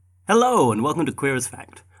Hello, and welcome to Queer as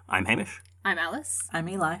Fact. I'm Hamish. I'm Alice. I'm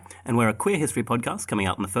Eli. And we're a queer history podcast coming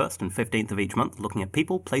out on the 1st and 15th of each month, looking at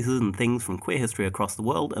people, places, and things from queer history across the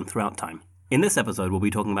world and throughout time. In this episode, we'll be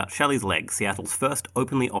talking about Shelley's Leg, Seattle's first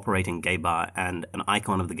openly operating gay bar and an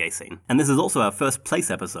icon of the gay scene. And this is also our first place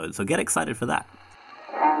episode, so get excited for that.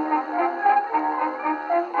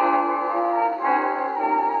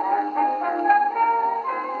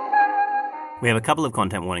 We have a couple of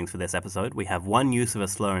content warnings for this episode. We have one use of a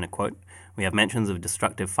slur in a quote, we have mentions of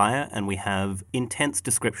destructive fire, and we have intense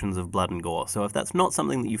descriptions of blood and gore. So if that's not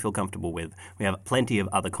something that you feel comfortable with, we have plenty of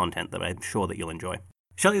other content that I'm sure that you'll enjoy.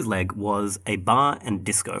 Shelley's Leg was a bar and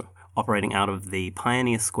disco operating out of the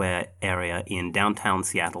Pioneer Square area in downtown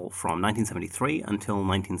Seattle from 1973 until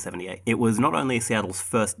 1978. It was not only Seattle's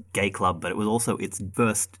first gay club, but it was also its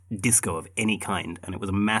first disco of any kind, and it was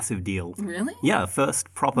a massive deal. Really? Yeah,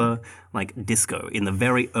 first proper, disco in the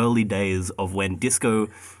very early days of when disco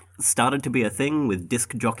started to be a thing with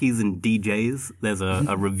disc jockeys and DJs. There's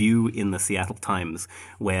a review in the Seattle Times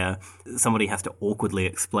where somebody has to awkwardly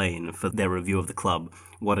explain for their review of the club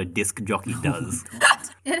what a disc jockey does.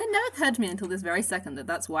 It had never occurred to me until this very second that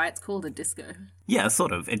that's why it's called a disco. Yeah,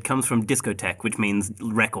 sort of. It comes from discotheque, which means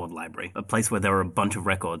record library, a place where there are a bunch of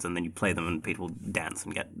records and then you play them and people dance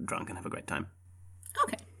and get drunk and have a great time.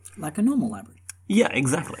 Okay. Like a normal library. Yeah,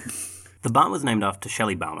 exactly. The bar was named after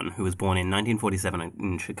Shelley Bauman, who was born in 1947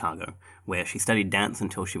 in Chicago, where she studied dance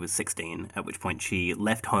until she was 16, at which point she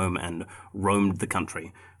left home and roamed the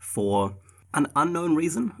country for an unknown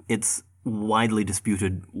reason. It's widely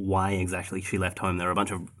disputed why exactly she left home. There are a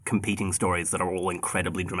bunch of competing stories that are all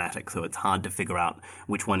incredibly dramatic, so it's hard to figure out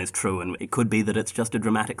which one is true, and it could be that it's just a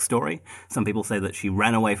dramatic story. Some people say that she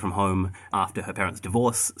ran away from home after her parents'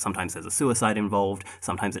 divorce. Sometimes there's a suicide involved.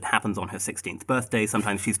 Sometimes it happens on her 16th birthday.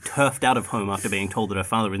 Sometimes she's turfed out of home after being told that her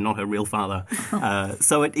father is not her real father.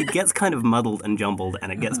 So it gets kind of muddled and jumbled,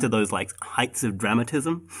 and it gets to those heights of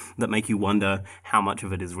dramatism that make you wonder how much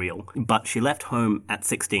of it is real. But she left home at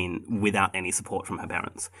 16 without any support from her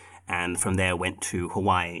parents, and from there went to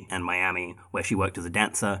Hawaii and Miami, where she worked as a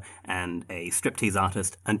dancer and a striptease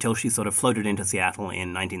artist until she sort of floated into Seattle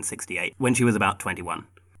in 1968, when she was about 21.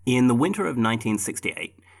 In the winter of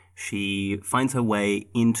 1968, she finds her way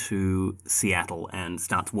into Seattle and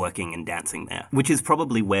starts working and dancing there, which is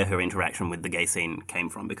probably where her interaction with the gay scene came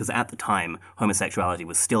from, because at the time, homosexuality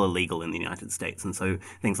was still illegal in the United States, and so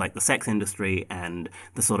things like the sex industry and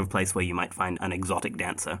the sort of place where you might find an exotic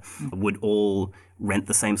dancer would all rent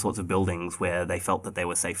the same sorts of buildings where they felt that they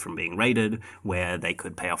were safe from being raided, where they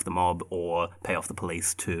could pay off the mob or pay off the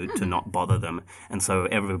police to not bother them. And so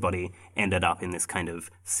everybody ended up in this kind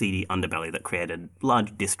of seedy underbelly that created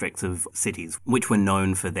large districts of cities, which were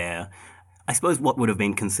known for their, I suppose, what would have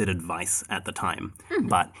been considered vice at the time.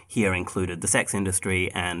 But here included the sex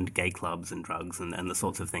industry and gay clubs and drugs and the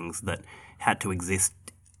sorts of things that had to exist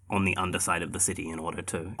on the underside of the city in order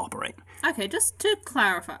to operate. Okay, just to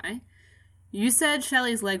clarify, you said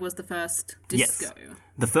Shelley's Leg was the first disco. Yes.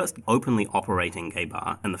 The first openly operating gay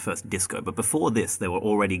bar and the first disco. But before this, there were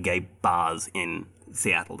already gay bars in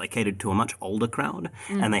Seattle. They catered to a much older crowd,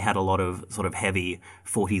 and they had a lot of sort of heavy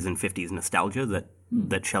 40s and 50s nostalgia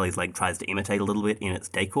that Shelley's Leg tries to imitate a little bit in its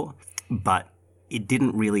decor. But it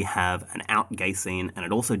didn't really have an out gay scene, and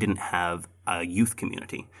it also didn't have a youth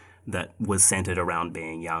community that was centered around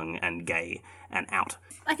being young and gay and out.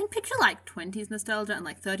 I can picture 20s nostalgia and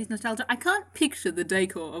 30s nostalgia. I can't picture the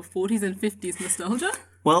decor of 40s and 50s nostalgia.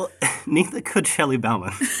 Well, neither could Shelley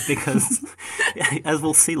Bauman, because as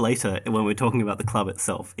we'll see later when we're talking about the club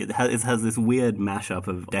itself, it has this weird mashup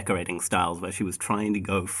of decorating styles where she was trying to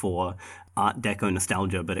go for Art Deco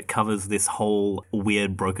nostalgia, but it covers this whole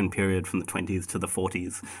weird broken period from the 20s to the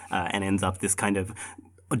 40s and ends up this kind of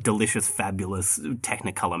a delicious, fabulous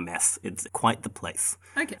Technicolor mess. It's quite the place.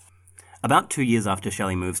 Okay. About 2 years after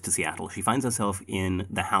Shelley moves to Seattle, she finds herself in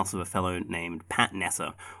the house of a fellow named Pat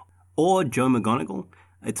Nesser, or Joe McGonigal.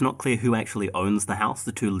 It's not clear who actually owns the house.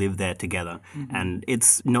 The two live there together, and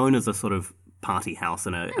it's known as a sort of party house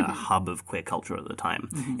and a hub of queer culture at the time.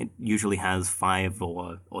 It usually has 5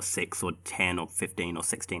 or 6 or 10 or 15 or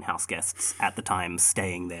 16 house guests at the time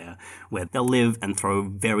staying there, where they'll live and throw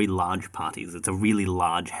very large parties. It's a really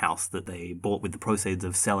large house that they bought with the proceeds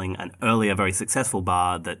of selling an earlier very successful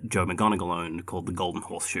bar that Joe McGonigal owned called the Golden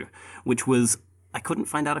Horseshoe, which was, I couldn't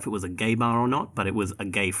find out if it was a gay bar or not, but it was a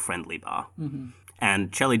gay-friendly bar.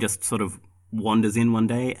 And Shelley just sort of wanders in one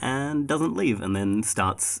day and doesn't leave, and then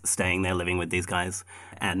starts staying there, living with these guys,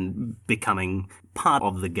 and becoming part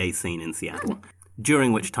of the gay scene in Seattle,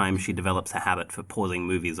 during which time she develops a habit for pausing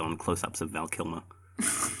movies on close-ups of Val Kilmer.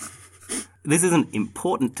 This isn't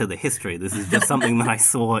important to the history. This is just something that I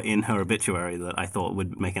saw in her obituary that I thought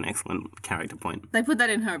would make an excellent character point. They put that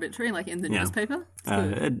in her obituary, like in the newspaper?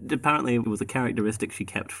 Apparently, it was a characteristic she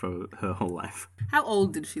kept for her whole life. How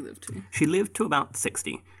old did she live to? She lived to about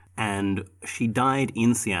 60. And she died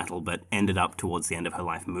in Seattle, but ended up towards the end of her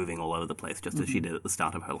life moving all over the place, just as she did at the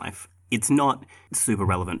start of her life. It's not super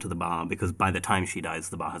relevant to the bar, because by the time she dies,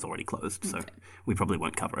 the bar has already closed, so we probably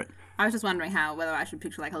won't cover it. I was just wondering whether I should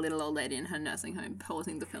picture like a little old lady in her nursing home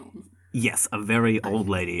pausing the film. Yes, a very old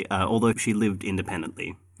lady, although she lived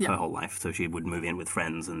independently her whole life. So she would move in with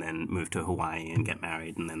friends and then move to Hawaii and get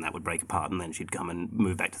married, and then that would break apart, and then she'd come and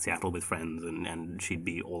move back to Seattle with friends, and she'd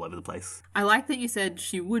be all over the place. I like that you said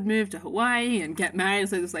she would move to Hawaii and get married,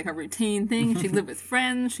 so it was like a routine thing. She'd live with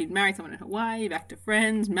friends, she'd marry someone in Hawaii, back to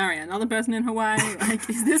friends, marry another person in Hawaii. Like,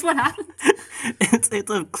 is this what happened? It's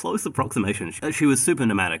a close approximation. She was super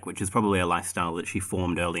nomadic, which is probably a lifestyle that she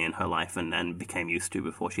formed early in her life and became used to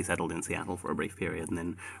before she settled in Seattle for a brief period and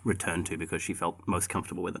then returned to because she felt most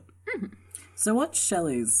comfortable with it. Mm-hmm. So what's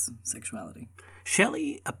Shelley's sexuality?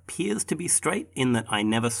 Shelley appears to be straight in that I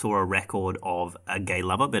never saw a record of a gay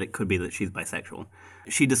lover, but it could be that she's bisexual.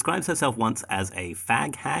 She describes herself once as a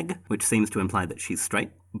fag hag, which seems to imply that she's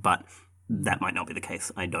straight, but that might not be the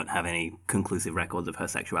case. I don't have any conclusive records of her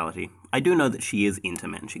sexuality. I do know that she is into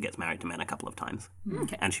men. She gets married to men a couple of times.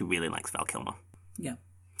 Okay. And she really likes Val Kilmer. Yeah.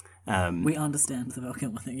 We understand the Val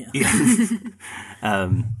Kilmer thing,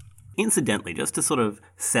 Incidentally, just to sort of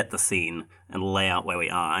set the scene and lay out where we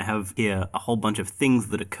are, I have here a whole bunch of things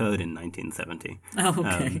that occurred in 1970. Oh,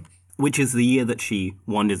 okay. Which is the year that she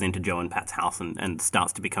wanders into Joe and Pat's house and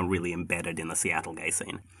starts to become really embedded in the Seattle gay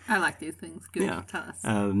scene. I like these things. Good. Yeah. Tell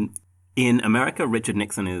us. In America, Richard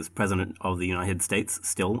Nixon is president of the United States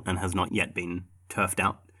still and has not yet been turfed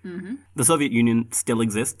out. Mm-hmm. The Soviet Union still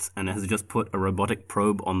exists and has just put a robotic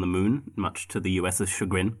probe on the moon, much to the US's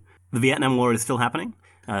chagrin. The Vietnam War is still happening.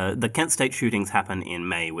 The Kent State shootings happen in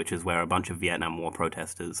May, which is where a bunch of Vietnam War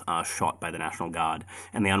protesters are shot by the National Guard,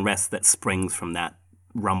 and the unrest that springs from that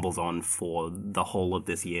rumbles on for the whole of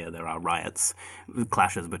this year. There are riots,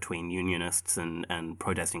 clashes between unionists and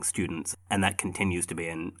protesting students, and that continues to be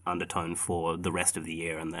an undertone for the rest of the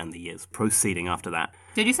year and the years proceeding after that.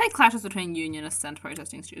 Did you say clashes between unionists and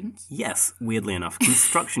protesting students? Yes, weirdly enough.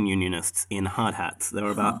 Construction unionists in hard hats. There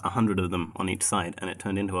were about 100 of them on each side, and it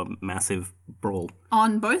turned into a massive brawl.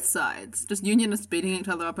 On both sides? Just unionists beating each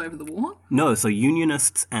other up over the war? No, so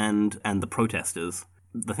unionists and the protesters.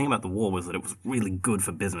 The thing about the war was that it was really good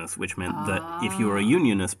for business, which meant that if you were a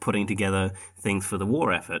unionist putting together things for the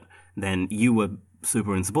war effort, then you were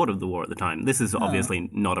super in support of the war at the time. This is obviously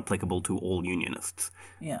not applicable to all unionists.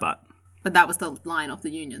 Yeah. But that was the line of the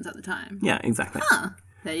unions at the time. Yeah, exactly.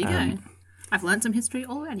 There you go. I've learned some history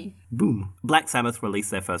already. Boom. Black Sabbath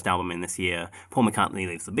released their first album in this year. Paul McCartney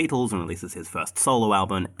leaves the Beatles and releases his first solo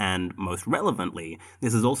album. And most relevantly,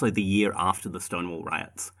 this is also the year after the Stonewall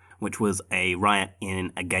riots, which was a riot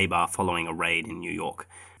in a gay bar following a raid in New York.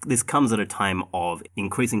 This comes at a time of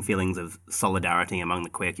increasing feelings of solidarity among the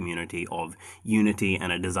queer community, of unity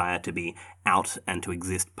and a desire to be out and to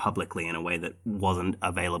exist publicly in a way that wasn't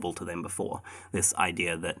available to them before. This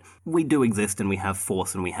idea that we do exist and we have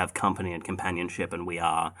force and we have company and companionship and we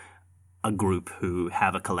are a group who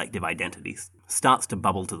have a collective identity starts to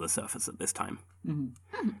bubble to the surface at this time.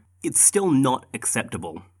 Mm-hmm. It's still not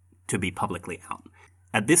acceptable to be publicly out.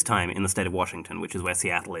 At this time, in the state of Washington, which is where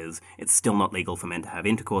Seattle is, it's still not legal for men to have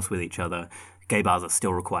intercourse with each other. Gay bars are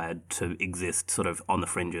still required to exist sort of on the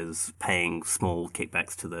fringes, paying small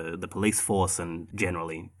kickbacks to the police force and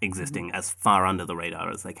generally existing as far under the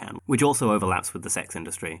radar as they can, which also overlaps with the sex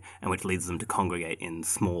industry and which leads them to congregate in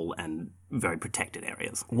small and very protected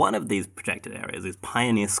areas. One of these protected areas is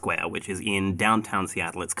Pioneer Square, which is in downtown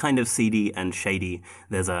Seattle. It's kind of seedy and shady.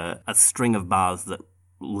 There's a string of bars that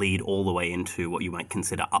lead all the way into what you might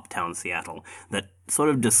consider uptown Seattle that sort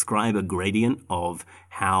of describe a gradient of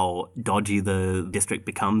how dodgy the district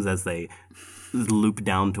becomes as they loop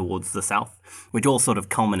down towards the south, which all sort of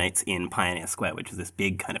culminates in Pioneer Square, which is this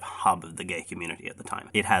big kind of hub of the gay community at the time.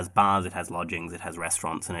 It has bars, it has lodgings, it has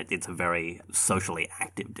restaurants, and it's a very socially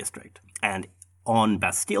active district. And on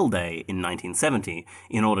Bastille Day in 1970,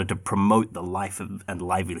 in order to promote the life and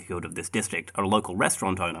livelihood of this district, a local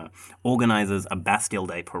restaurant owner organizes a Bastille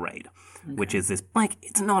Day parade, which is this,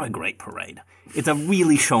 it's not a great parade. It's a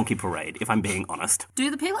really shonky parade, if I'm being honest. Do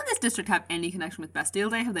the people in this district have any connection with Bastille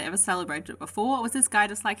Day? Have they ever celebrated it before? Or was this guy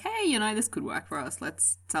just like, hey, this could work for us.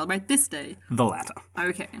 Let's celebrate this day? The latter.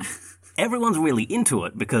 Okay. everyone's really into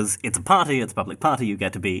it because it's a party, it's a public party, you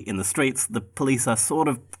get to be in the streets. The police are sort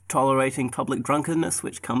of tolerating public drunkenness,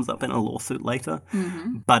 which comes up in a lawsuit later.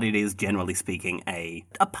 But it is, generally speaking, a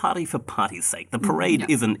party for party's sake. The parade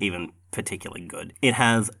isn't even particularly good. It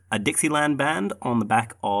has a Dixieland band on the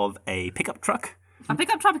back of a pickup truck. A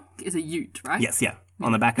pickup truck is a ute, right? Yes, yeah.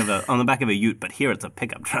 On the back of a ute, but here it's a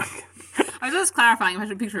pickup truck. I was just clarifying if I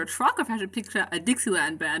should picture a truck or if I should picture a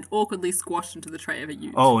Dixieland band awkwardly squashed into the tray of a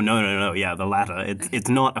ute. Oh, no, yeah, the latter. It's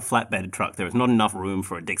not a flatbed truck. There is not enough room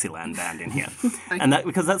for a Dixieland band in here. And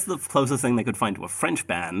because that's the closest thing they could find to a French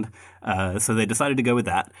band, so they decided to go with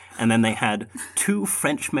that. And then they had 2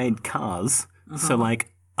 French-made cars, so like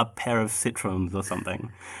a pair of Citroens or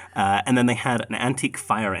something. And then they had an antique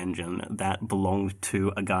fire engine that belonged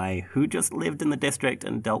to a guy who just lived in the district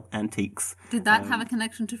and dealt antiques. Did that have a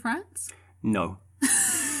connection to France? No.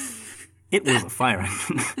 It was a fire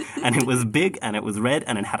engine. And it was big, and it was red,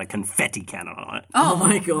 and it had a confetti cannon on it. Oh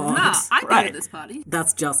my god. Nah, I'd go to this party.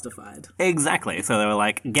 That's justified. Exactly. So they were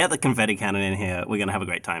like, get the confetti cannon in here. We're going to have a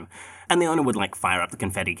great time. And the owner would, like, fire up the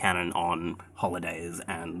confetti cannon on holidays,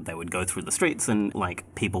 and they would go through the streets, and, like,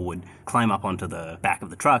 people would climb up onto the back of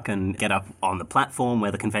the truck and get up on the platform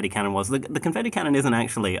where the confetti cannon was. The confetti cannon isn't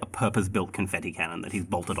actually a purpose-built confetti cannon that he's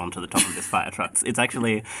bolted onto the top of this fire truck. It's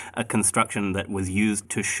actually a construction that was used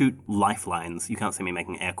to shoot lifelines. You can't see me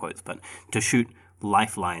making air quotes, but to shoot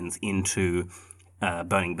lifelines into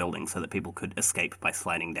burning buildings so that people could escape by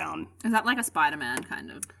sliding down. Is that like a Spider-Man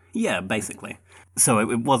kind of? Yeah, basically. So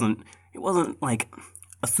it wasn't like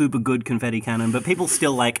a super good confetti cannon, but people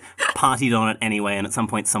still like partied on it anyway, and at some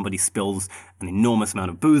point somebody spills an enormous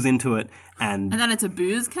amount of booze into it, and then it's a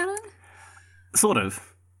booze cannon? Sort of.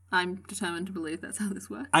 I'm determined to believe that's how this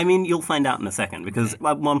works. I mean, you'll find out in a second, because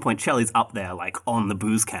at one point Shelley's up there, like, on the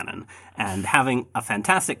booze cannon, and having a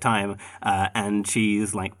fantastic time, and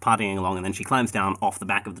she's, like, partying along, and then she climbs down off the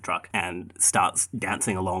back of the truck and starts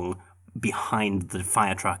dancing along behind the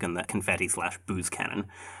fire truck and the confetti/booze cannon.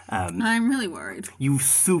 I'm really worried. You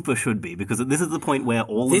super should be, because this is the point where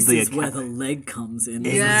all This of the... is where the leg comes in.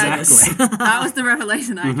 Exactly. That was the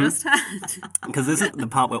revelation I just had. Because this is the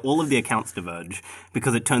part where all of the accounts diverge,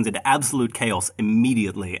 because it turns into absolute chaos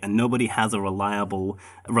immediately, and nobody has a reliable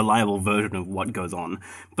version of what goes on.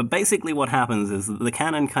 But basically what happens is that the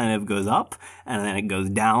cannon kind of goes up, and then it goes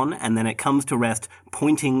down, and then it comes to rest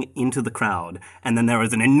pointing into the crowd, and then there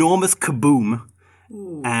is an enormous kaboom,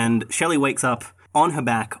 and Shelley wakes up on her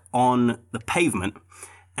back on the pavement,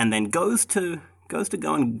 and then goes to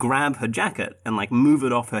go and grab her jacket and, like, move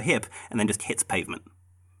it off her hip, and then just hits pavement.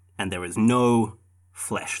 And there is no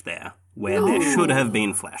flesh there, where there should have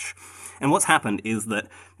been flesh. And what's happened is that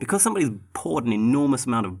because somebody's poured an enormous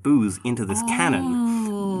amount of booze into this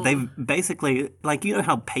cannon, they've basically, like, you know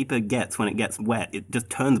how paper gets when it gets wet? It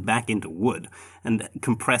just turns back into wood, and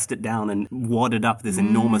compressed it down and wadded up this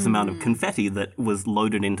enormous amount of confetti that was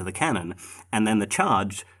loaded into the cannon. And then the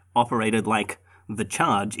charge operated like the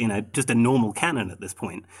charge in just a normal cannon at this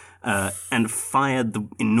point, and fired the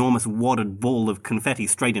enormous wadded ball of confetti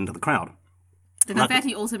straight into the crowd. The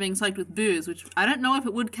confetti also being soaked with booze, which I don't know if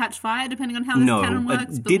it would catch fire depending on how this cannon works.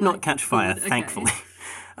 No, it did not catch fire, thankfully.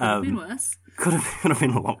 Could have been worse. Could have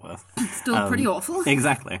been a lot worse. Still pretty awful.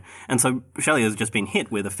 Exactly. And so Shelley has just been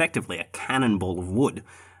hit with effectively a cannonball of wood,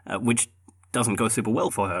 which doesn't go super well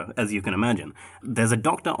for her, as you can imagine. There's a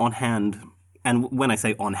doctor on hand, and when I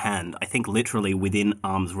say on hand, I think literally within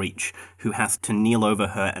arm's reach, who has to kneel over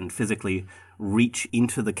her and physically reach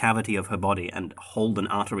into the cavity of her body and hold an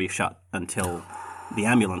artery shut until the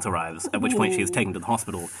ambulance arrives, at which point she is taken to the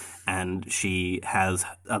hospital, and she has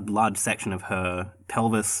a large section of her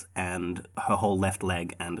pelvis and her whole left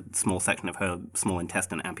leg and a small section of her small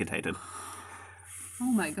intestine amputated.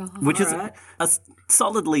 Oh my god. Which is a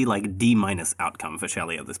solidly, like, D- outcome for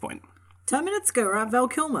Shelley at this point. 10 minutes ago, we're at Val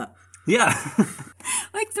Kilmer. Yeah.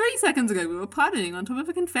 Like 3 seconds ago, we were partying on top of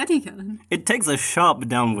a confetti cannon. It takes a sharp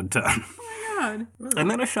downward turn. Oh my god. And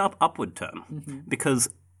then a sharp upward turn, because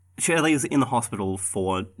Shelley is in the hospital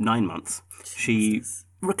for 9 months. She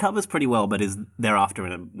recovers pretty well, but is thereafter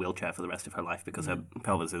in a wheelchair for the rest of her life because her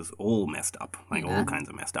pelvis is all messed up, like all kinds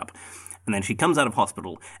of messed up. And then she comes out of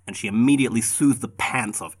hospital, and she immediately sues the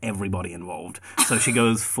pants off everybody involved. So she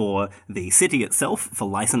goes for the city itself for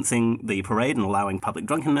licensing the parade and allowing public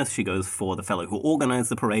drunkenness. She goes for the fellow who organized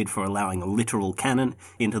the parade for allowing a literal cannon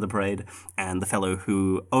into the parade, and the fellow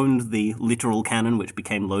who owned the literal cannon, which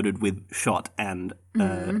became loaded with shot and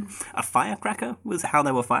a firecracker was how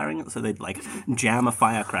they were firing it. So they'd, like, jam a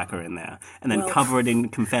firecracker in there and then cover it in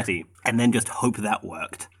confetti and then just hope that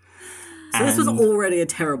worked. So this was already a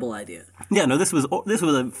terrible idea. Yeah, no, this was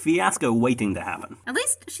a fiasco waiting to happen. At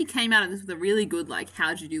least she came out of this with a really good, like,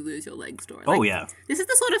 how did you lose your leg story. Oh, Like, yeah. This is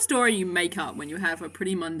the sort of story you make up when you have a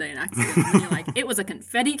pretty mundane accident. And you're like, it was a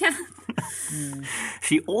confetti cannon.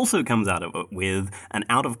 She also comes out of it with an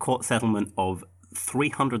out-of-court settlement of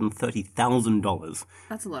 $330,000.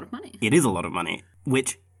 That's a lot of money. It is a lot of money,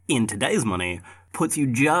 which, in today's money, puts you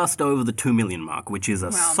just over the $2 million mark, which is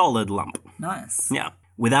a solid lump. Nice. Yeah.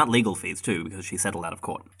 Without legal fees, too, because she settled out of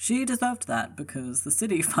court. She deserved that because the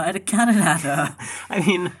city fired a cannon at her. I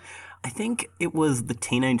mean, I think it was the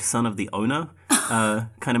teenage son of the owner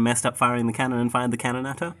kind of messed up firing the cannon and fired the cannon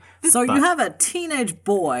at her. So you have a teenage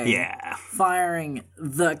boy Yeah. firing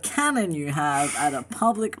the cannon you have at a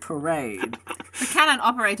public parade. The cannon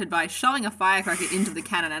operated by shoving a firecracker into the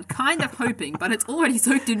cannon and kind of hoping, but it's already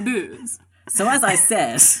soaked in booze. So as I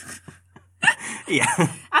said, Yeah.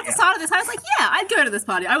 At the start of this, I was like, yeah, I'd go to this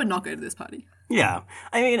party. I would not go to this party. Yeah.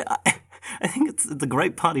 I mean, I think it's a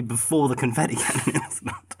great party before the confetti cannon, is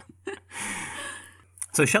not.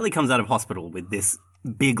 So Shelley comes out of hospital with this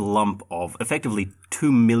big lump of effectively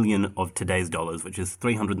 $2 million of today's dollars, which is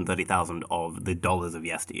 330,000 of the dollars of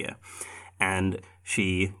yesteryear. And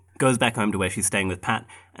she goes back home to where she's staying with Pat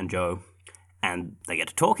and Joe, and they get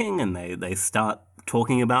to talking, and they start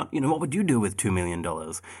talking about, what would you do with $2 million?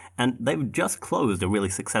 And they've just closed a really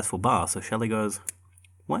successful bar, so Shelley goes,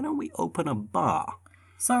 why don't we open a bar?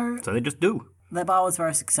 so So they just do. their bar was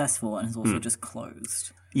very successful and is also just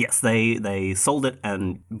closed. Yes, they sold it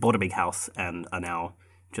and bought a big house and are now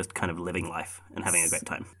just kind of living life and having a great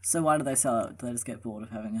time. So why did they sell it? Did they just get bored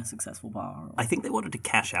of having a successful bar? Or... I think they wanted to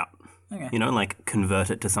cash out. Okay. Like convert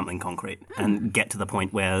it to something concrete and get to the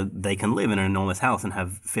point where they can live in an enormous house and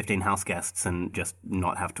have 15 house guests and just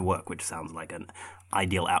not have to work, which sounds like an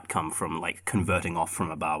ideal outcome from like converting off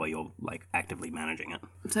from a bar where you're like actively managing it.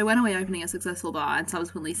 So when are we opening a successful bar and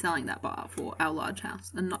subsequently selling that bar for our large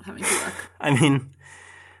house and not having to work? I mean,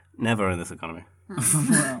 never in this economy. Well,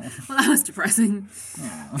 that was depressing.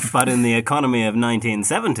 But in the economy of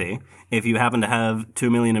 1970, if you happen to have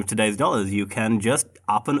 $2 million of today's dollars, you can just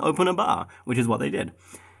up and open a bar, which is what they did.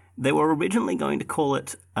 They were originally going to call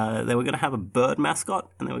it, they were going to have a bird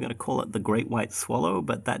mascot, and they were going to call it the Great White Swallow,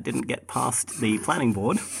 but that didn't get past the planning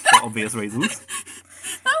board for obvious reasons.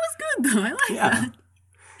 That was good, though. I like that.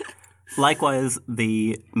 Likewise,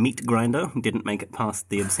 the meat grinder didn't make it past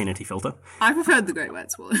the obscenity filter. I preferred the Great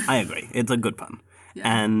White Swallow. I agree. It's a good pun.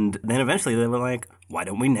 And then eventually they were like, why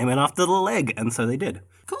don't we name it after the leg? And so they did.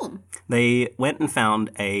 Cool. They went and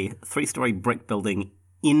found a 3-story brick building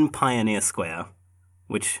in Pioneer Square,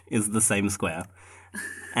 which is the same square,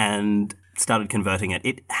 and started converting it.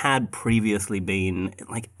 It had previously been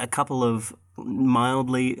like a couple of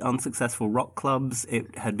mildly unsuccessful rock clubs.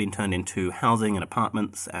 It had been turned into housing and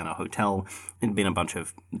apartments and a hotel. It had been a bunch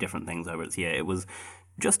of different things over its year. It was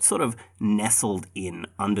just sort of nestled in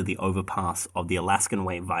under the overpass of the Alaskan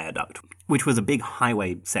Way Viaduct, which was a big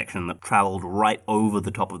highway section that traveled right over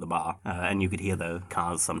the top of the bar, and you could hear the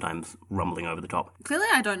cars sometimes rumbling over the top. Clearly,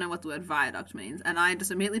 I don't know what the word viaduct means, and I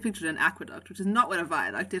just immediately pictured an aqueduct, which is not what a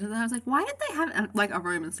viaduct is. And I was like, why did they have a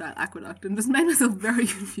Roman-style aqueduct? And just made myself very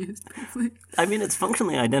confused. I mean, it's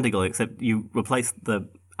functionally identical, except you replace the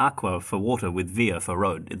aqua for water with via for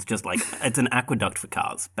road. It's just like, it's an aqueduct for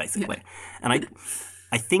cars, basically. And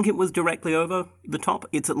I think it was directly over the top.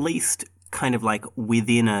 It's at least kind of like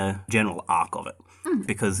within a general arc of it,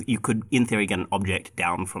 because you could, in theory, get an object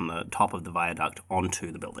down from the top of the viaduct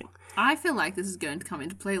onto the building. I feel like this is going to come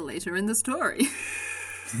into play later in the story.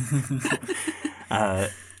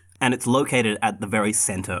 And it's located at the very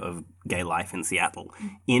center of gay life in Seattle,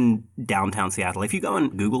 in downtown Seattle. If you go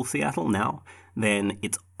and Google Seattle now, then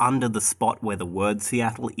it's under the spot where the word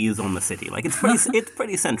Seattle is on the city. Like, it's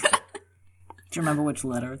pretty central. Do you remember which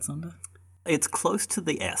letter it's under? It's close to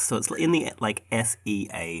the S, so it's in the, like,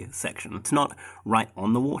 SEA section. It's not right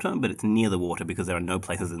on the water, but it's near the water because there are no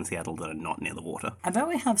places in Seattle that are not near the water. I bet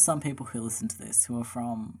we have some people who listen to this who are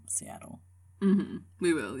from Seattle. Mm-hmm.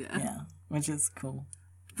 We will, yeah. Yeah, which is cool.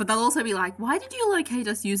 But they'll also be like, why did you locate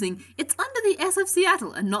us using, it's under the S of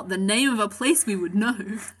Seattle and not the name of a place we would know?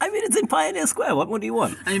 I mean, it's in Pioneer Square. What more do you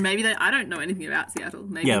want? I mean, maybe I don't know anything about Seattle.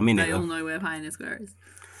 Maybe me they neither. all know where Pioneer Square is.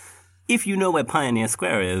 If you know where Pioneer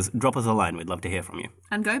Square is, drop us a line. We'd love to hear from you.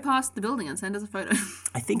 And go past the building and send us a photo.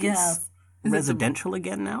 I think Yeah. it's residential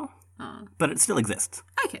again now, but it still exists.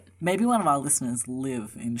 Okay. Maybe one of our listeners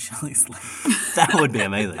live in Shelley's Lake. That would be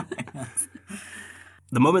amazing.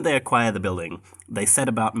 The moment they acquire the building, they set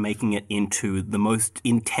about making it into the most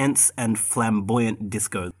intense and flamboyant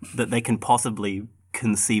disco that they can possibly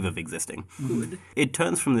conceive of existing. Good. It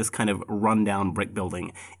turns from this kind of rundown brick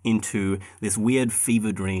building into this weird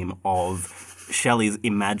fever dream of Shelley's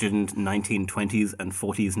imagined 1920s and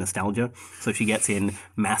 40s nostalgia. So she gets in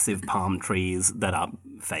massive palm trees that are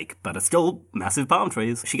fake, but are still massive palm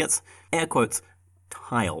trees. She gets, air quotes,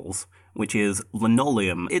 tiles, which is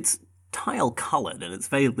linoleum. It's tile-coloured and it's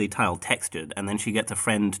vaguely tile-textured, and then she gets a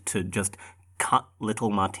friend to just cut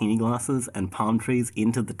little martini glasses and palm trees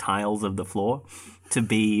into the tiles of the floor to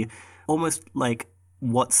be almost like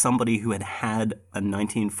what somebody who had a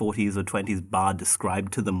 1940s or 20s bar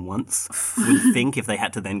described to them once would think if they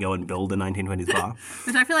had to then go and build a 1920s bar.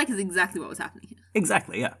 Which I feel like is exactly what was happening here.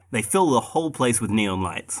 Exactly, yeah. They fill the whole place with neon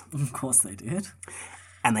lights. Of course they did.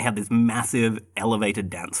 And they have this massive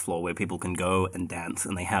elevated dance floor where people can go and dance.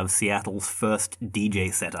 And they have Seattle's first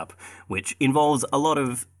DJ setup, which involves a lot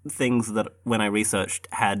of things that, when I researched,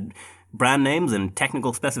 had brand names and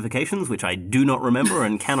technical specifications, which I do not remember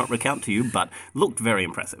and cannot recount to you, but looked very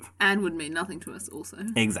impressive. And would mean nothing to us also.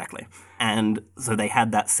 Exactly. And so they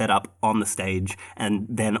had that set up on the stage, and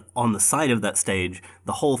then on the side of that stage,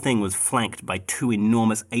 the whole thing was flanked by two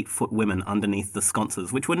enormous 8-foot women underneath the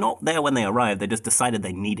sconces, which were not there when they arrived. They just decided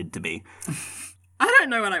they needed to be. I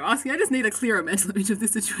don't know what I'm asking. I just need a clearer mental image of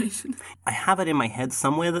this situation. I have it in my head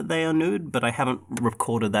somewhere that they are nude, but I haven't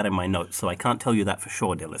recorded that in my notes, so I can't tell you that for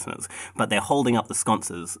sure, dear listeners. But they're holding up the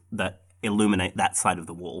sconces that illuminate that side of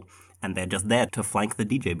the wall, and they're just there to flank the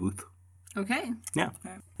DJ booth. Okay. Yeah.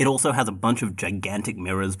 It also has a bunch of gigantic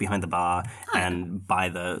mirrors behind the bar and by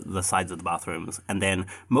the sides of the bathrooms. And then,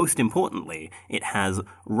 most importantly, it has,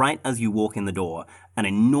 right as you walk in the door, an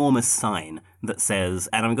enormous sign that says,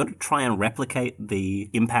 and I'm going to try and replicate the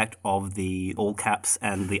impact of the all caps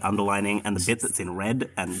and the underlining and the bit that's in red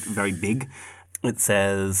and very big. It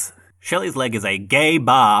says, Shelley's Leg is a gay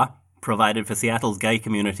bar provided for Seattle's gay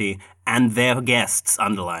community and their guests,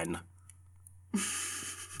 underlined.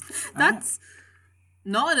 That's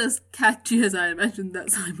not as catchy as I imagined that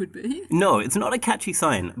sign would be. No, it's not a catchy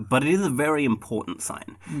sign, but it is a very important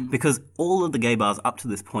sign because all of the gay bars up to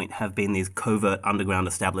this point have been these covert underground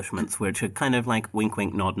establishments which are kind of like wink,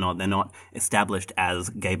 wink, nod, nod. They're not established as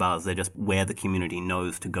gay bars. They're just where the community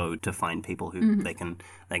knows to go to find people who they can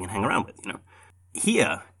hang around with, you know.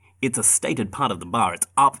 Here, it's a stated part of the bar. It's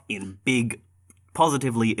up in big,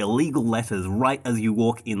 positively illegal letters right as you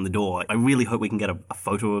walk in the door. I really hope we can get a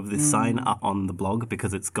photo of this sign up on the blog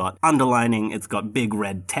because it's got underlining, it's got big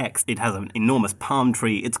red text, it has an enormous palm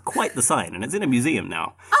tree. It's quite the sign, and it's in a museum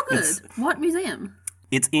now. Oh, good. What museum?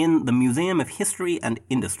 It's in the Museum of History and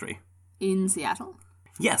Industry. In Seattle?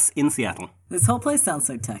 Yes, in Seattle. This whole place sounds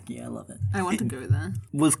so tacky. I love it. I want to go there.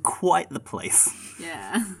 Was quite the place.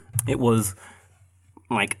 Yeah. It was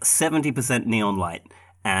like 70% neon light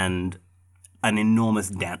and an enormous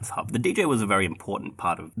dance hub. The DJ was a very important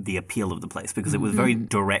part of the appeal of the place because it was very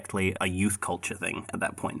directly a youth culture thing at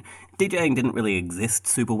that point. DJing didn't really exist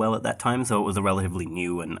super well at that time, so it was a relatively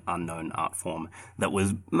new and unknown art form that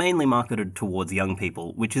was mainly marketed towards young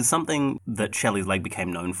people, which is something that Shelley's Leg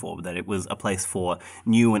became known for, that it was a place for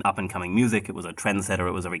new and up-and-coming music. It was a trendsetter.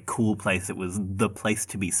 It was a very cool place. It was the place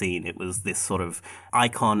to be seen. It was this sort of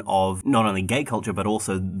icon of not only gay culture, but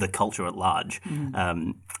also the culture at large,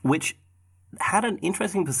 which had an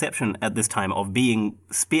interesting perception at this time of being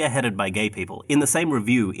spearheaded by gay people. In the same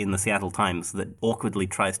review in the Seattle Times that awkwardly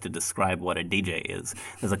tries to describe what a DJ is,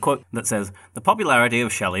 there's a quote that says, "The popularity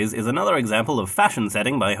of Shelley's is another example of fashion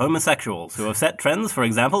setting by homosexuals who have set trends, for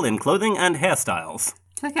example, in clothing and hairstyles."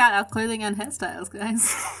 Check out our clothing and hairstyles,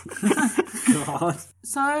 guys. God.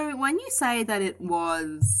 So, when you say that it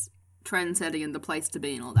was trend-setting and the place to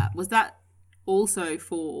be and all that, was that also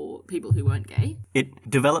for people who weren't gay? It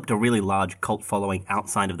developed a really large cult following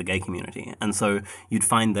outside of the gay community. And so you'd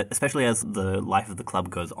find that, especially as the life of the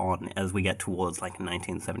club goes on, as we get towards like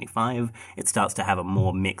 1975, it starts to have a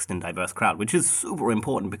more mixed and diverse crowd, which is super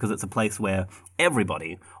important because it's a place where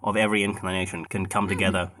everybody of every inclination can come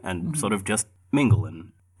together and sort of just mingle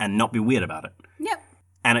and not be weird about it. Yep.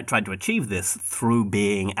 And it tried to achieve this through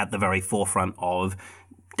being at the very forefront of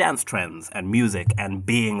dance trends and music and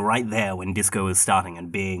being right there when disco is starting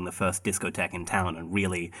and being the first discotheque in town and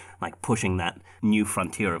really like pushing that new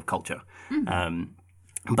frontier of culture.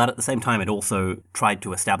 But at the same time, it also tried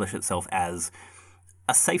to establish itself as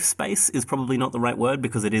a safe space is probably not the right word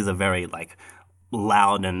because it is a very like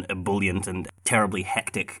loud and ebullient and terribly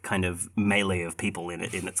hectic kind of melee of people in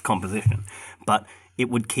its composition. But it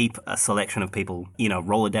would keep a selection of people,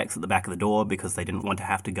 Rolodex at the back of the door because they didn't want to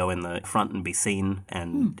have to go in the front and be seen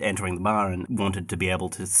and entering the bar, and wanted to be able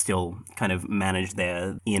to still kind of manage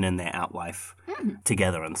their in and their out life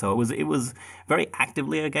together. And so it was very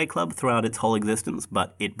actively a gay club throughout its whole existence,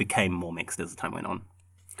 but it became more mixed as the time went on.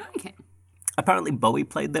 Okay. Apparently Bowie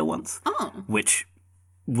played there once, which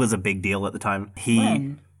was a big deal at the time.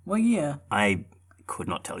 When? What year? I could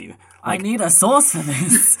not tell you. I need a source for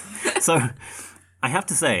this. So I have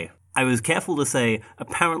to say, I was careful to say,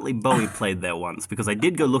 apparently Bowie played there once, because I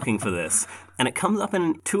did go looking for this, and it comes up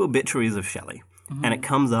in 2 obituaries of Shelley, and it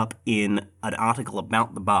comes up in an article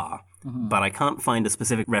about the bar, but I can't find a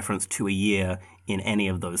specific reference to a year in any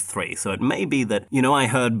of those 3. So it may be that, I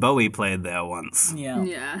heard Bowie played there once. Yeah.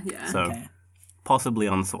 Yeah. So Okay. possibly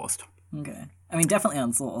unsourced. Okay. I mean, definitely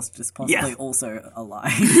unsourced, just possibly also a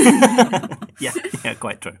lie. Yeah,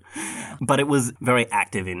 quite true. But it was very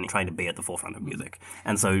active in trying to be at the forefront of music,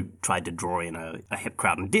 and so tried to draw in a hip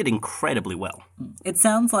crowd, and did incredibly well. It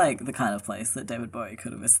sounds like the kind of place that David Bowie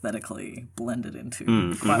could have aesthetically blended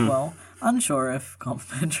into quite well. Unsure if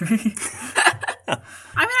complimentary. I mean,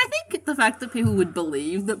 I think the fact that people would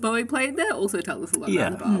believe that Bowie played there also tells us a lot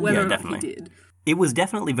about the bar, whether or not he definitely. did. It was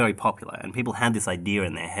definitely very popular, and people had this idea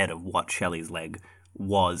in their head of what Shelley's Leg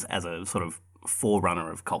was as a sort of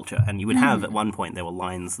forerunner of culture. And you would have, at one point, there were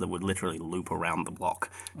lines that would literally loop around the block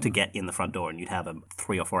to get in the front door, and you'd have a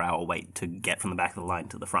 3 or 4 hour wait to get from the back of the line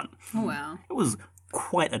to the front. Oh, wow. It was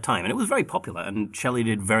quite a time, and it was very popular, and Shelley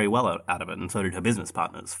did very well out of it, and so did her business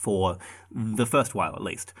partners, for the first while at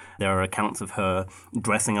least. There are accounts of her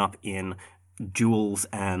dressing up in jewels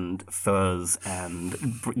and furs and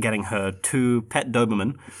getting her 2 pet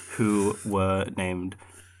Doberman, who were named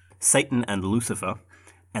Satan and Lucifer,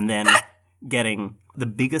 and then getting the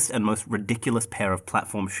biggest and most ridiculous pair of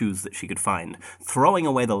platform shoes that she could find, throwing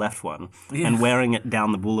away the left one, and wearing it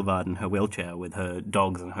down the boulevard in her wheelchair with her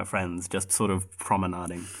dogs and her friends, just sort of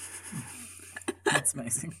promenading. That's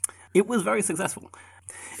amazing. It was very successful.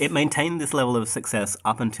 It maintained this level of success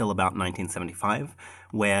up until about 1975,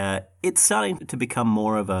 where it's starting to become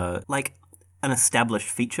more of an established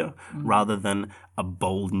feature rather than a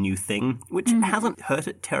bold new thing, which hasn't hurt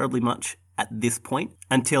it terribly much at this point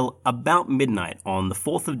until about midnight on the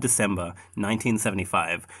 4th of December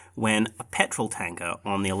 1975, when a petrol tanker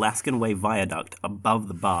on the Alaskan Way Viaduct above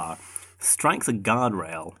the bar strikes a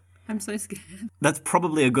guardrail. I'm so scared. That's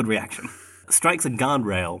probably a good reaction. Strikes a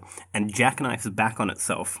guardrail and jackknifes back on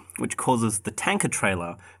itself, which causes the tanker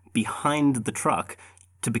trailer behind the truck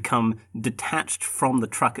to become detached from the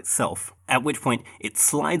truck itself, at which point it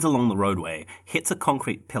slides along the roadway, hits a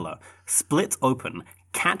concrete pillar, splits open,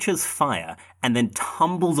 catches fire, and then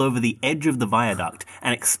tumbles over the edge of the viaduct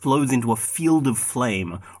and explodes into a field of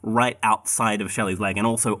flame right outside of Shelley's Leg, and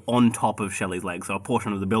also on top of Shelley's Leg. So a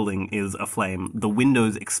portion of the building is aflame. The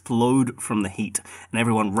windows explode from the heat, and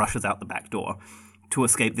everyone rushes out the back door to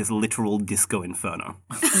escape this literal disco inferno.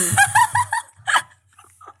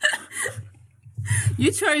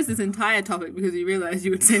 You chose this entire topic because you realised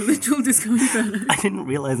you would say literal disco inferno. I didn't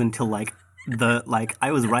realize until I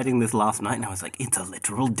was writing this last night, and I was like, it's a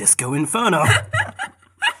literal disco inferno.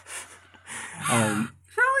 Charlie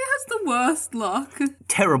has the worst luck.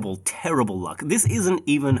 Terrible, terrible luck. This isn't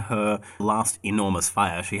even her last enormous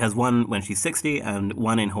fire. She has one when she's 60 and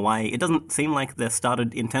one in Hawaii. It doesn't seem like they're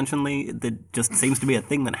started intentionally. It just seems to be a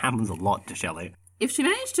thing that happens a lot to Shelley. If she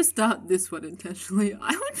managed to start this one intentionally,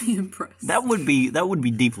 I would be impressed. That would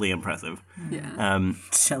be deeply impressive. Yeah.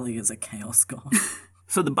 Shelley is a chaos god.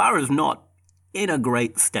 So the bar is not in a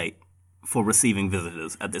great state for receiving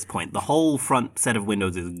visitors at this point. The whole front set of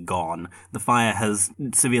windows is gone. The fire has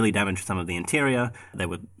severely damaged some of the interior. They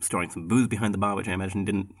were storing some booze behind the bar, which I imagine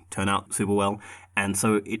didn't turn out super well. And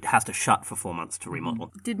so it has to shut for 4 months to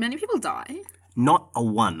remodel. Did many people die? Not a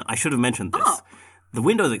one. I should have mentioned this. Oh. The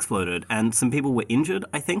windows exploded, and some people were injured,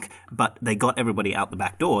 I think, but they got everybody out the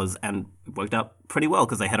back doors, and it worked out pretty well,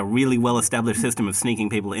 because they had a really well-established system of sneaking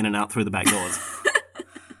people in and out through the back doors.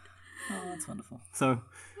 Oh, that's wonderful. So,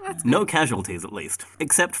 no casualties, at least,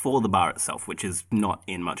 except for the bar itself, which is not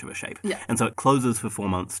in much of a shape. Yeah. And so it closes for 4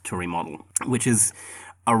 months to remodel, which is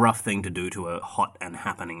a rough thing to do to a hot and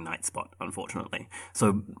happening night spot, unfortunately.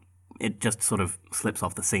 So it just sort of slips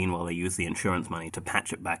off the scene while they use the insurance money to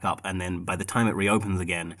patch it back up. And then by the time it reopens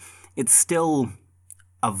again, it's still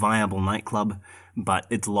a viable nightclub, but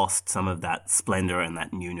it's lost some of that splendor and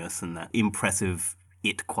that newness and that impressive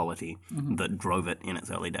it quality that drove it in its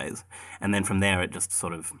early days. And then from there, it just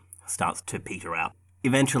sort of starts to peter out.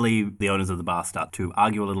 Eventually, the owners of the bar start to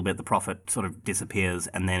argue a little bit. The profit sort of disappears.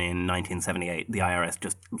 And then in 1978, the IRS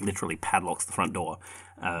just literally padlocks the front door,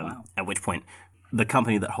 at which point the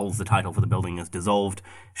company that holds the title for the building is dissolved,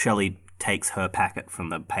 Shelley takes her packet from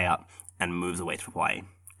the payout and moves away to Hawaii.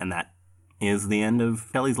 And that is the end of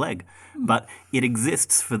Shelley's leg. But it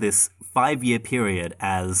exists for this 5-year period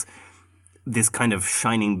as this kind of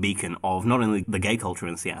shining beacon of not only the gay culture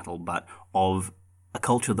in Seattle, but of a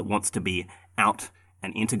culture that wants to be out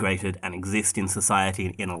and integrated and exist in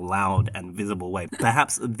society in a loud and visible way.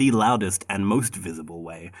 Perhaps the loudest and most visible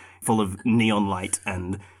way, full of neon light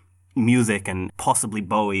and music and possibly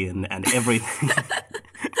Bowie and everything.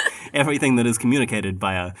 Everything that is communicated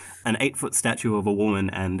by an 8-foot statue of a woman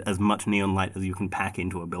and as much neon light as you can pack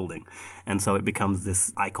into a building. And so it becomes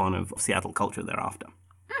this icon of Seattle culture thereafter.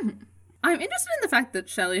 I'm interested in the fact that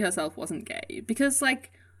Shelley herself wasn't gay, because,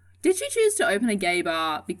 like, did she choose to open a gay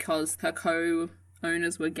bar because her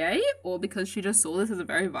co-owners were gay, or because she just saw this as a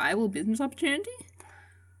very viable business opportunity?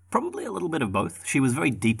 Probably a little bit of both. She was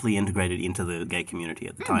very deeply integrated into the gay community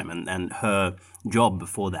at the time, and her job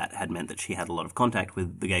before that had meant that she had a lot of contact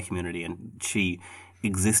with the gay community, and she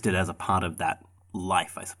existed as a part of that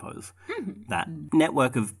life, I suppose. That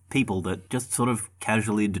network of people that just sort of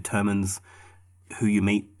casually determines who you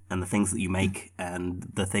meet and the things that you make and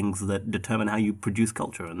the things that determine how you produce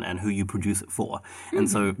culture and who you produce it for. And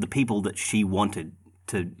so the people that she wanted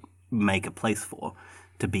to make a place for,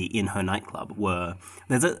 to be in her nightclub, were...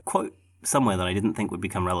 There's a quote somewhere that I didn't think would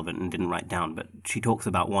become relevant and didn't write down, but she talks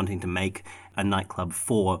about wanting to make a nightclub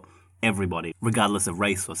for everybody, regardless of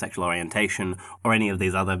race or sexual orientation or any of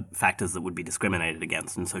these other factors that would be discriminated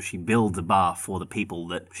against. And so she builds a bar for the people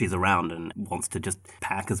that she's around and wants to just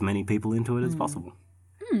pack as many people into it as possible.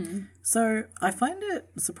 So I find it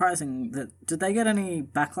surprising that, did they get any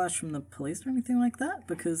backlash from the police or anything like that?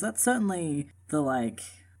 Because that's certainly the, like,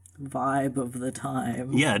 vibe of the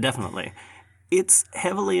time. Yeah, definitely. It's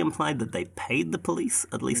heavily implied that they paid the police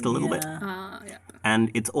at least a little bit. Yeah. And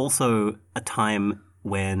it's also a time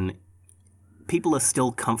when people are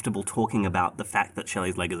still comfortable talking about the fact that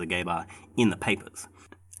Shelley's Leg is a gay bar in the papers.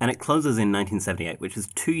 And it closes in 1978, which is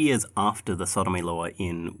 2 years after the sodomy law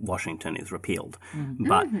in Washington is repealed.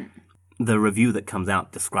 But the review that comes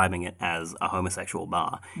out describing it as a homosexual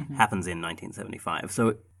bar happens in 1975.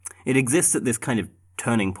 So it exists at this kind of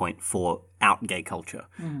turning point for out gay culture,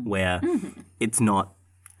 where it's not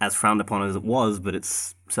as frowned upon as it was, but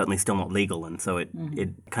it's certainly still not legal. And so it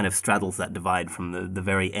kind of straddles that divide from the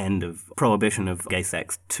very end of prohibition of gay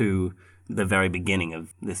sex to the very beginning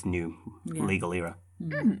of this new legal era.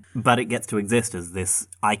 But it gets to exist as this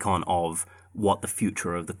icon of what the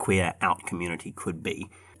future of the queer out community could be.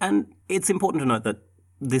 And it's important to note that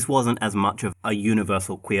this wasn't as much of a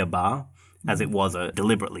universal queer bar as it was a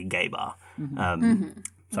deliberately gay bar.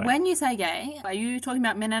 Sorry. When you say gay, are you talking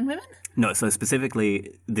about men and women? No, so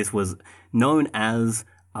specifically, this was known as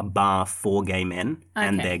a bar for gay men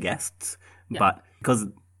and their guests. But because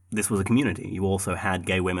this was a community, you also had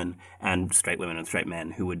gay women and straight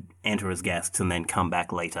men who would enter as guests and then come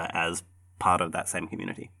back later as part of that same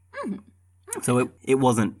community. So it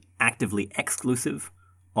wasn't actively exclusive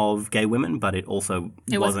of gay women, but it also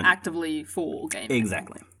It was wasn't... actively for gay men.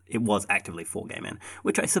 Exactly. It was actively for gay men,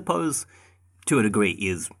 which I suppose, to a degree,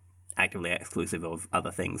 is actively exclusive of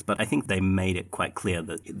other things. But I think they made it quite clear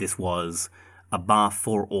that this was a bar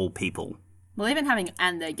for all people. Well, even having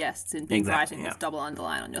 "and their guests" in big Exactly, writing with double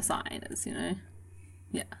underline on your sign is,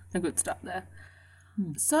 a good start there.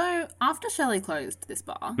 So, after Shelley closed this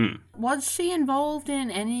bar, was she involved in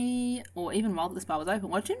any, or even while this bar was open,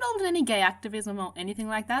 was she involved in any gay activism or anything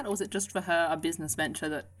like that? Or was it just for her a business venture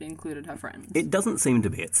that included her friends? It doesn't seem to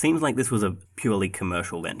be. It seems like this was a purely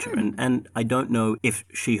commercial venture. And I don't know if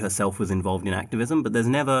she herself was involved in activism, but there's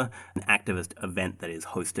never an activist event that is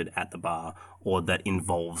hosted at the bar or that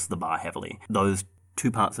involves the bar heavily. Those two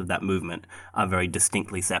parts of that movement are very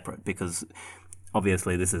distinctly separate because...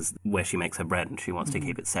 Obviously, this is where she makes her bread and she wants to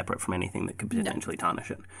keep it separate from anything that could potentially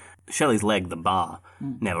tarnish it. Shelley's Leg, the bar,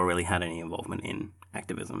 never really had any involvement in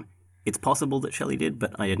activism. It's possible that Shelley did,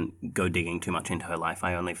 but I didn't go digging too much into her life.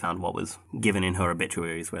 I only found what was given in her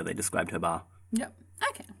obituaries where they described her bar. Yep.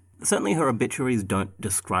 Okay. Certainly her obituaries don't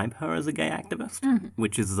describe her as a gay activist,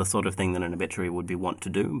 which is the sort of thing that an obituary would be wont to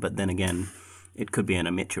do, but then again, it could be an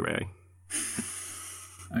obituary.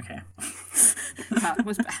 Okay. That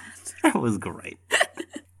was bad. That was great.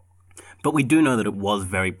 But we do know that it was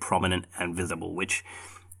very prominent and visible, which,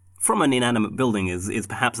 from an inanimate building, is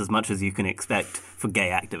perhaps as much as you can expect for gay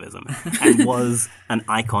activism, and was an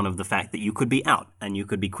icon of the fact that you could be out, and you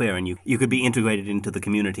could be queer, and you could be integrated into the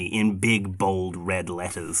community in big, bold, red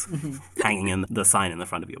letters hanging in the sign in the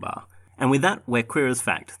front of your bar. And with that, we're Queer as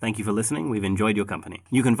Fact. Thank you for listening. We've enjoyed your company.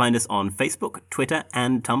 You can find us on Facebook, Twitter,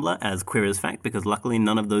 and Tumblr as Queer as Fact, because luckily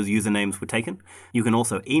none of those usernames were taken. You can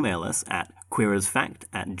also email us at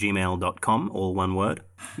queerasfact@gmail.com, all one word,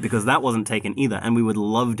 because that wasn't taken either, and we would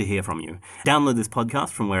love to hear from you. Download this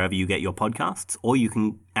podcast from wherever you get your podcasts, or you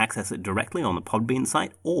can access it directly on the Podbean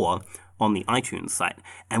site or on the iTunes site.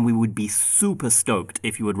 And we would be super stoked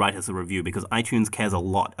if you would write us a review, because iTunes cares a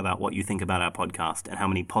lot about what you think about our podcast and how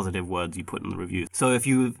many positive words you put in the reviews. So if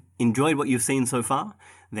you've enjoyed what you've seen so far,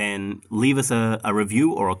 then leave us a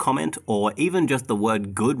review or a comment, or even just the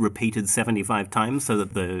word good repeated 75 times so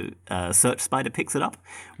that the search spider picks it up.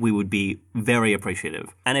 We would be very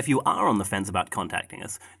appreciative. And if you are on the fence about contacting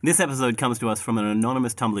us, this episode comes to us from an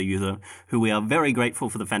anonymous Tumblr user who we are very grateful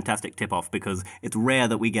for the fantastic tip-off, because it's rare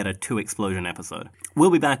that we get a 2-explosion episode.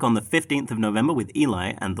 We'll be back on the 15th of November with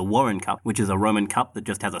Eli and the Warren Cup, which is a Roman cup that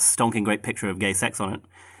just has a stonking great picture of gay sex on it.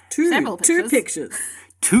 Several Two pictures. pictures.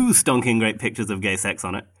 2 stonking great pictures of gay sex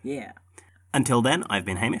on it. Yeah. Until then, I've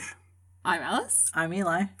been Hamish. I'm Alice. I'm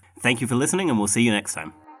Eli. Thank you for listening, and we'll see you next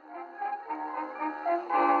time.